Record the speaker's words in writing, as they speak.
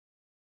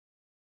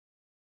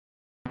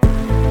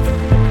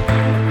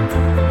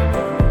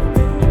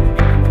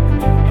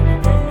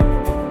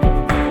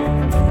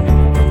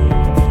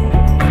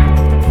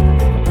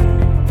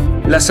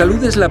La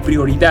salud es la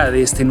prioridad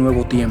de este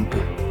nuevo tiempo.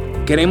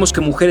 Queremos que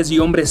mujeres y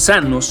hombres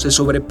sanos se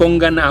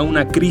sobrepongan a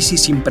una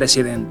crisis sin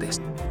precedentes.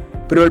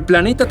 Pero el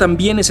planeta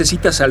también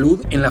necesita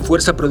salud en la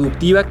fuerza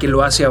productiva que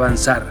lo hace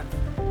avanzar,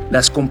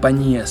 las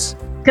compañías.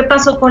 ¿Qué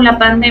pasó con la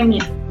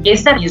pandemia? Y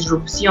esta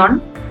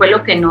disrupción fue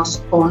lo que nos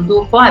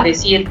condujo a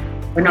decir,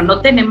 bueno,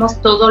 no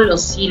tenemos todos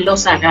los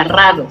hilos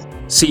agarrados.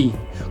 Sí,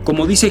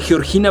 como dice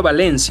Georgina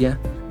Valencia,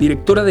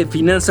 directora de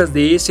Finanzas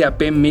de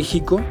SAP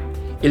México,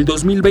 el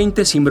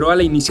 2020 cimbró a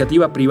la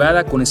iniciativa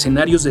privada con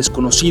escenarios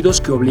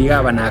desconocidos que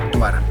obligaban a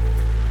actuar.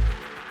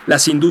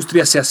 Las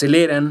industrias se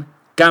aceleran,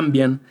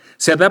 cambian,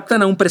 se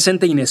adaptan a un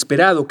presente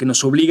inesperado que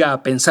nos obliga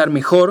a pensar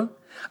mejor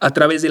a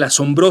través del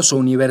asombroso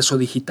universo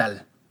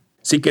digital.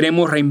 Si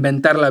queremos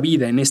reinventar la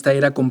vida en esta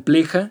era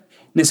compleja,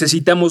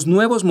 necesitamos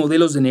nuevos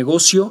modelos de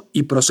negocio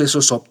y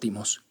procesos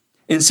óptimos.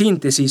 En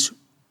síntesis,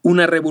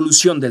 una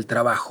revolución del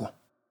trabajo.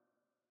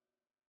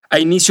 A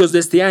inicios de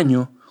este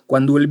año,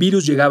 cuando el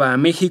virus llegaba a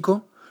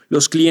México,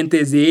 los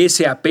clientes de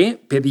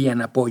SAP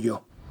pedían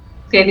apoyo.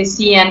 Que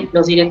decían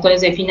los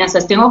directores de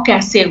finanzas, tengo que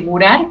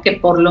asegurar que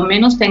por lo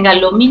menos tenga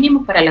lo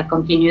mínimo para la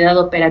continuidad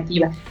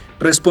operativa.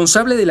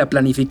 Responsable de la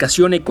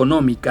planificación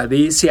económica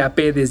de SAP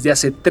desde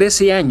hace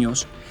 13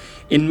 años,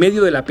 en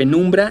medio de la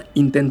penumbra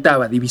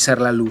intentaba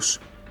divisar la luz.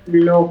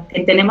 Lo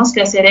que tenemos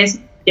que hacer es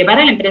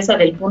llevar a la empresa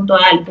del punto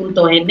A al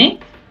punto N.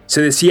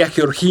 Se decía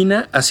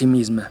Georgina a sí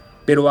misma.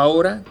 Pero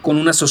ahora, con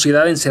una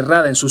sociedad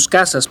encerrada en sus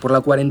casas por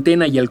la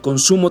cuarentena y el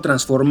consumo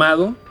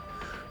transformado,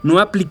 no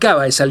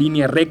aplicaba esa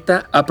línea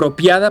recta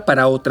apropiada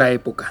para otra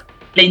época.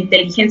 La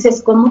inteligencia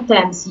es cómo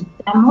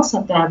transitamos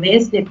a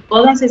través de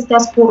todas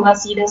estas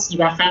curvas, idas y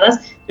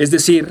bajadas. Es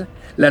decir,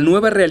 la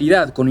nueva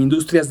realidad con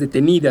industrias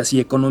detenidas y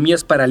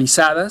economías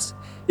paralizadas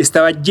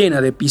estaba llena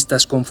de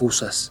pistas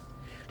confusas.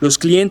 Los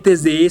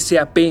clientes de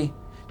SAP,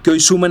 que hoy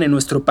suman en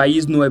nuestro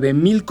país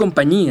 9,000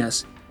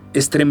 compañías,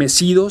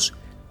 estremecidos,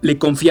 le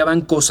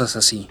confiaban cosas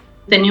así.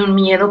 Tenía un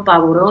miedo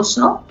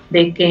pavoroso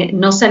de que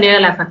no saliera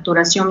la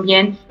facturación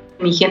bien.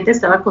 Mi gente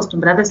estaba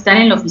acostumbrada a estar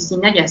en la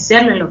oficina y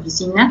hacerlo en la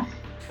oficina.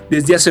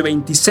 Desde hace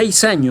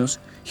 26 años,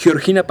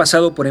 Georgina ha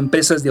pasado por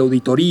empresas de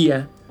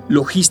auditoría,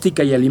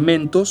 logística y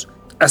alimentos,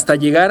 hasta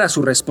llegar a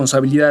su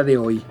responsabilidad de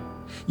hoy.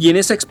 Y en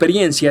esa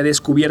experiencia ha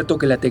descubierto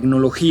que la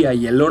tecnología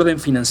y el orden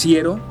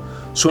financiero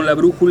son la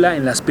brújula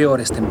en las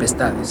peores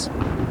tempestades.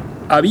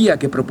 Había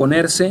que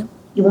proponerse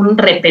un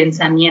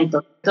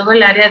repensamiento. Todo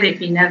el área de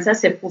finanzas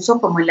se puso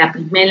como en la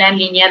primera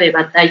línea de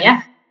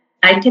batalla.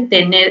 Hay que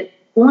tener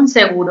un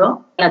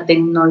seguro. La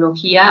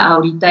tecnología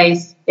ahorita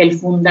es el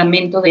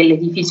fundamento del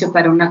edificio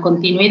para una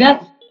continuidad.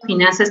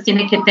 Finanzas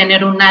tiene que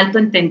tener un alto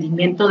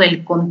entendimiento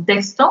del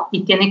contexto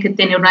y tiene que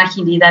tener una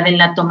agilidad en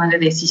la toma de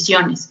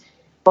decisiones.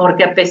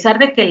 Porque a pesar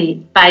de que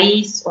el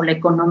país o la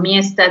economía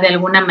está de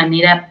alguna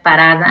manera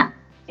parada,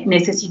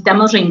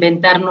 necesitamos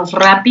reinventarnos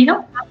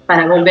rápido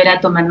para volver a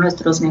tomar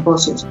nuestros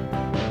negocios.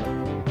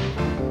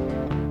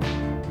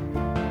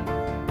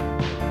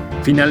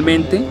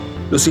 Finalmente,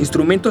 los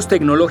instrumentos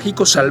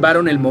tecnológicos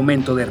salvaron el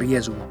momento de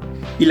riesgo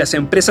y las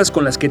empresas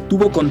con las que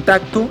tuvo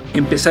contacto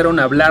empezaron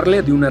a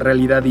hablarle de una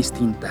realidad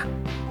distinta.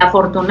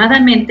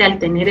 Afortunadamente, al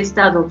tener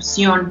esta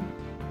adopción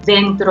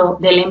dentro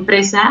de la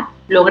empresa,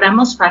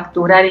 logramos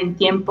facturar en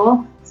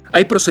tiempo.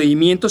 Hay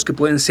procedimientos que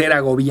pueden ser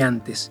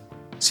agobiantes.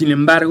 Sin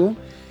embargo,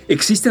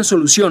 existen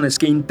soluciones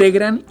que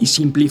integran y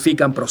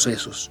simplifican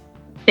procesos.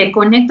 Te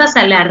conectas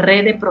a la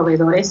red de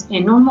proveedores,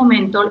 en un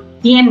momento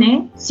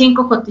tiene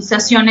 5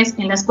 cotizaciones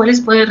en las cuales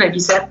puedes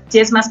revisar si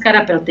es más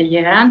cara pero te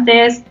llega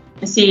antes,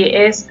 si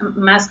es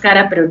más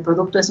cara pero el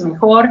producto es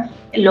mejor.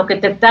 Lo que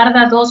te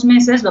tarda 2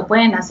 meses lo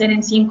pueden hacer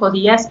en 5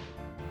 días.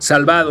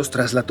 Salvados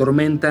tras la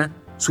tormenta,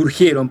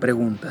 surgieron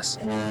preguntas.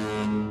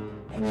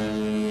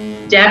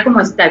 Ya como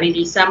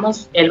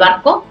estabilizamos el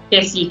barco,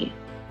 ¿qué sigue?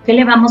 ¿Qué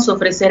le vamos a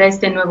ofrecer a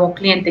este nuevo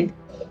cliente?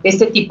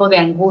 Este tipo de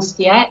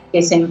angustia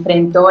que se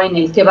enfrentó en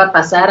el qué va a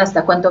pasar,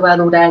 hasta cuánto va a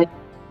durar.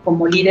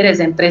 Como líderes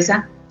de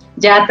empresa,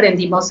 ya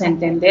aprendimos a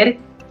entender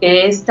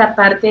que esta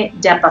parte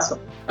ya pasó.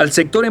 Al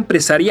sector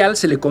empresarial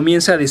se le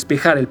comienza a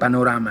despejar el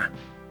panorama.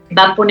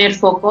 Va a poner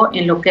foco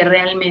en lo que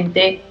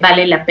realmente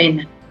vale la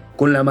pena.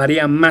 Con la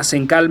marea más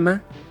en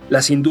calma,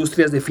 las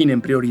industrias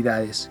definen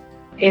prioridades.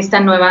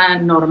 Esta nueva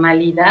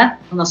normalidad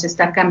nos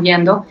está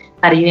cambiando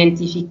para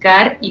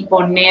identificar y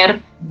poner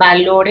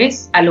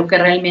valores a lo que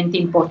realmente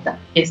importa.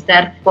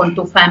 Estar con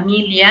tu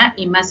familia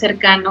y más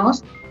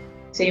cercanos.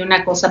 Si hay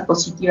una cosa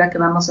positiva que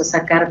vamos a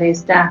sacar de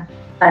esta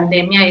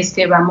pandemia es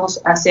que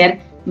vamos a ser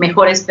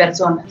mejores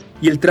personas.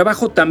 Y el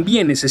trabajo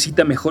también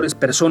necesita mejores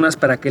personas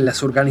para que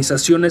las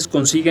organizaciones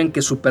consigan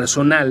que su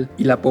personal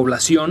y la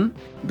población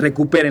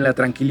recuperen la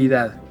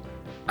tranquilidad.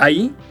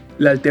 Ahí,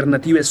 la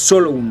alternativa es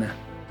solo una.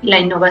 La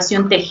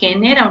innovación te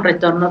genera un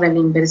retorno de la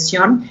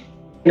inversión.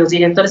 Los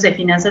directores de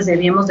finanzas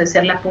debemos de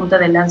ser la punta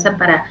de lanza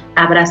para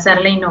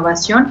abrazar la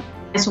innovación.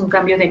 Es un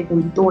cambio de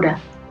cultura,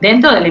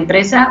 dentro de la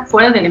empresa,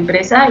 fuera de la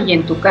empresa y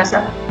en tu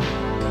casa.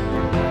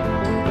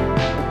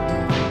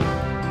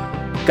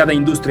 Cada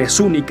industria es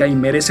única y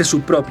merece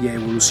su propia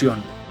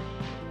evolución.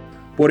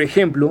 Por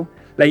ejemplo,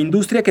 La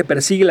industria que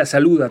persigue la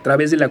salud a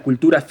través de la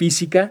cultura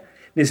física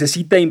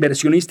necesita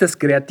inversionistas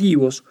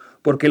creativos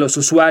porque los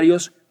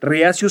usuarios,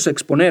 reacios a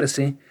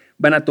exponerse,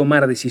 van a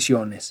tomar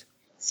decisiones.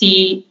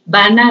 Si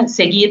van a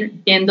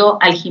seguir yendo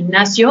al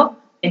gimnasio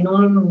en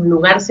un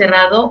lugar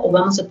cerrado o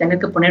vamos a tener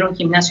que poner un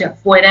gimnasio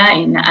afuera,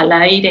 al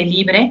aire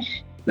libre.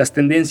 Las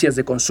tendencias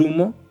de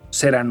consumo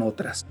serán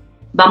otras.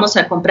 Vamos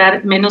a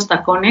comprar menos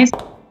tacones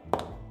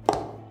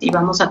y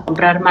vamos a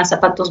comprar más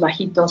zapatos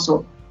bajitos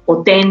o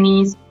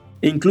tenis.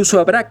 E incluso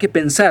habrá que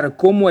pensar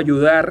cómo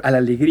ayudar a la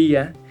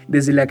alegría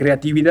desde la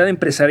creatividad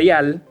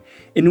empresarial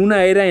en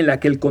una era en la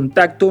que el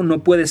contacto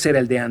no puede ser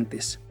el de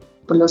antes.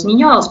 Pues los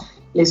niños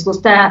les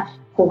gusta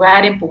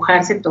jugar,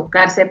 empujarse,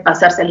 tocarse,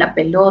 pasarse la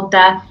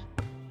pelota,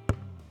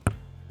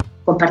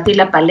 compartir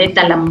la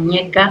paleta, la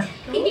muñeca.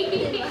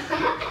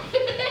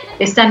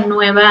 Esta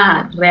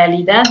nueva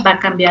realidad va a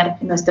cambiar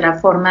nuestra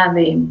forma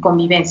de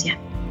convivencia.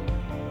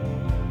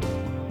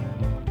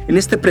 En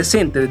este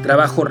presente de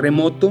trabajo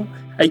remoto,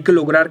 hay que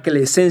lograr que la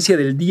esencia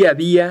del día a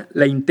día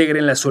la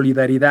integren la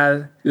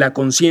solidaridad, la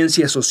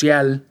conciencia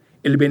social,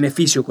 el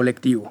beneficio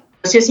colectivo.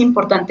 Sí es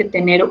importante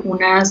tener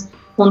unas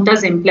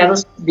juntas de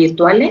empleados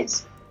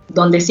virtuales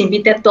donde se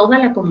invite a toda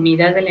la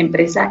comunidad de la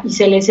empresa y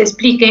se les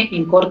explique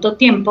en corto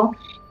tiempo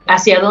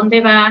hacia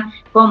dónde va,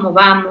 cómo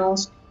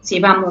vamos, si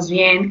vamos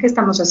bien, qué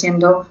estamos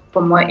haciendo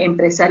como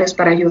empresarios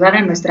para ayudar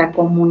a nuestra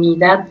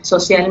comunidad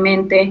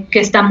socialmente, qué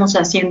estamos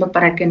haciendo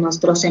para que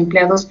nuestros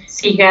empleados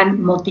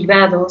sigan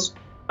motivados.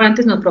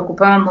 Antes nos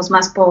preocupábamos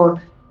más por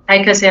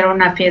hay que hacer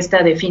una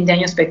fiesta de fin de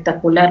año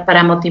espectacular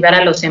para motivar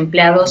a los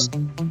empleados.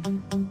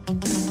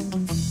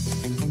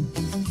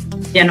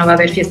 Ya no va a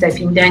haber fiesta de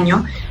fin de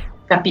año.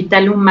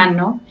 Capital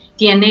humano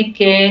tiene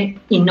que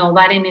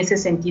innovar en ese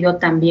sentido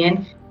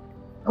también.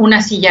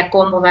 Una silla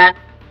cómoda,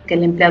 que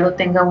el empleado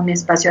tenga un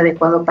espacio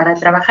adecuado para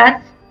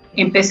trabajar,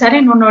 empezar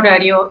en un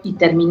horario y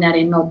terminar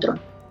en otro.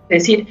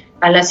 Es decir,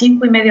 a las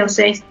 5:30 o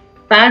 6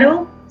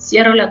 paro,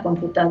 cierro la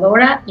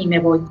computadora y me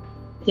voy.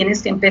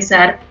 Tienes que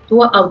empezar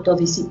tú a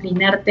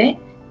autodisciplinarte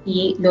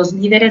y los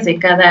líderes de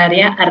cada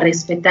área a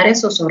respetar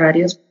esos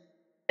horarios.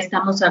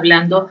 Estamos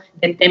hablando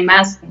de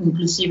temas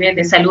inclusive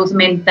de salud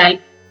mental.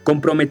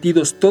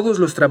 Comprometidos todos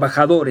los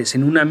trabajadores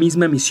en una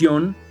misma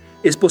misión,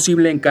 es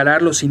posible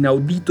encarar los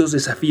inauditos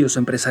desafíos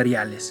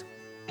empresariales.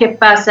 ¿Qué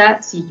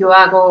pasa si yo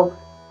hago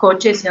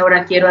coches y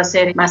ahora quiero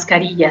hacer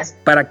mascarillas?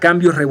 Para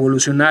cambios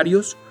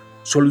revolucionarios,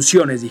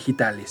 soluciones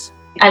digitales.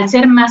 Al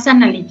ser más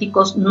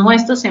analíticos,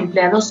 nuestros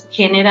empleados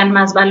generan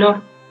más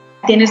valor.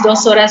 Tienes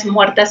 2 horas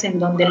muertas en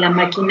donde la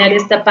maquinaria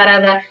está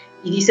parada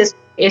y dices,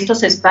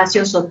 estos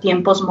espacios o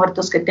tiempos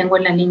muertos que tengo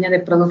en la línea de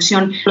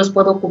producción los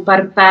puedo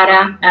ocupar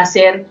para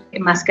hacer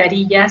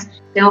mascarillas.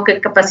 Tengo que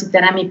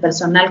capacitar a mi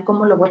personal.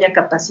 ¿Cómo lo voy a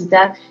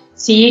capacitar?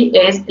 Si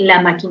es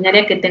la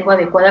maquinaria que tengo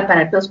adecuada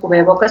para los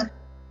cubrebocas.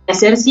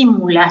 Hacer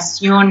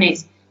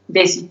simulaciones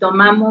de si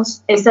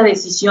tomamos esta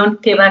decisión,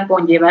 ¿qué va a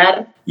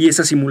conllevar? Y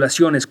esas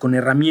simulaciones con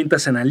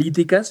herramientas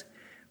analíticas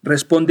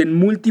responden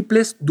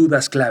múltiples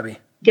dudas clave.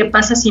 ¿Qué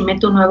pasa si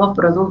meto un nuevo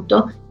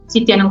producto?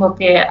 Si tengo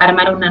que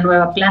armar una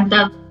nueva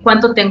planta,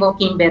 ¿cuánto tengo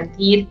que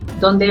invertir?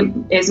 ¿Dónde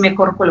es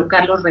mejor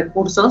colocar los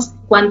recursos?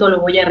 ¿Cuándo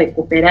lo voy a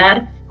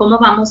recuperar? ¿Cómo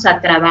vamos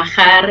a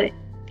trabajar?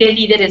 ¿Qué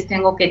líderes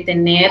tengo que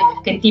tener?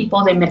 ¿Qué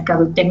tipo de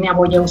mercadotecnia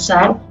voy a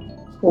usar?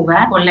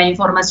 Jugar con la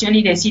información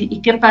y decir,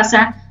 ¿y qué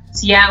pasa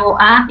si hago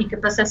A? ¿Y qué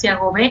pasa si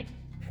hago B?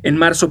 En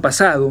marzo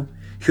pasado,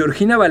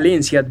 Georgina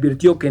Valencia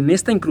advirtió que en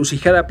esta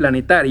encrucijada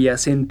planetaria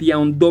sentía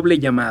un doble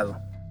llamado: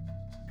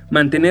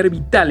 mantener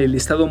vital el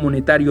estado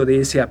monetario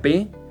de SAP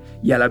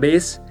y a la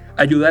vez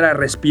ayudar a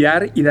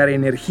respirar y dar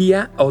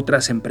energía a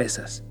otras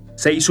empresas.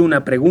 Se hizo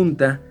una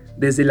pregunta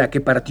desde la que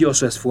partió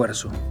su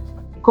esfuerzo.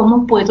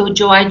 ¿Cómo puedo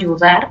yo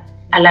ayudar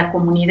a la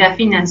comunidad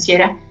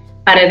financiera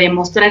para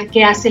demostrar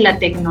qué hace la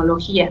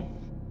tecnología?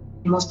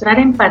 Mostrar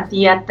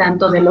empatía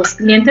tanto de los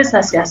clientes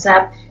hacia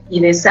SAP y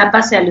de SAP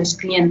hacia los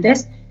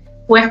clientes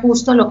fue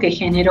justo lo que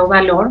generó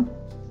valor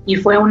y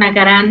fue una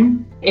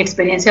gran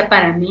experiencia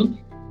para mí.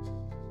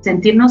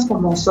 Sentirnos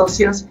como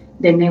socios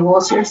de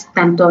negocios,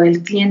 tanto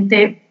el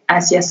cliente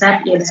hacia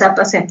SAP y el SAP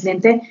hacia el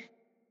cliente,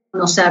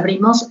 nos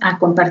abrimos a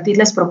compartir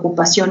las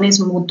preocupaciones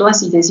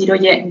mutuas y decir,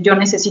 oye, yo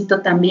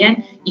necesito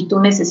también y tú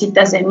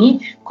necesitas de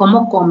mí.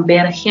 ¿Cómo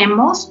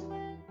convergemos?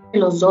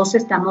 Los dos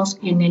estamos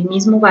en el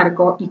mismo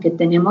barco y que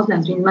tenemos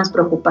las mismas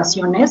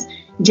preocupaciones.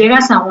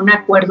 Llegas a un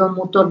acuerdo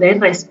mutuo de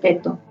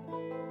respeto.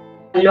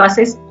 Lo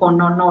haces con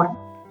honor.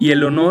 Y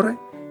el honor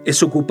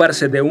es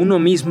ocuparse de uno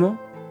mismo,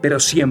 pero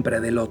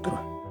siempre del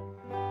otro.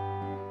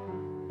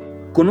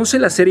 Conoce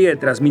la serie de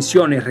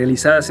transmisiones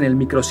realizadas en el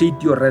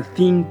micrositio Red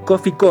Thing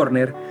Coffee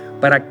Corner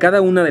para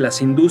cada una de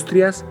las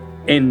industrias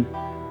en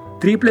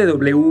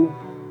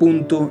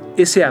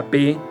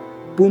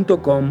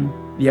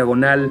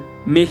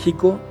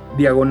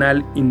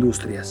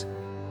www.sap.com/México/Industrias.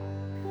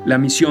 La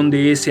misión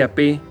de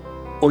SAP,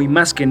 hoy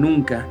más que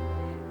nunca,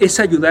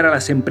 es ayudar a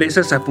las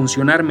empresas a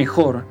funcionar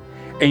mejor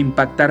e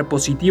impactar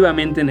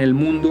positivamente en el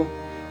mundo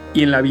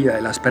y en la vida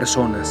de las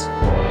personas.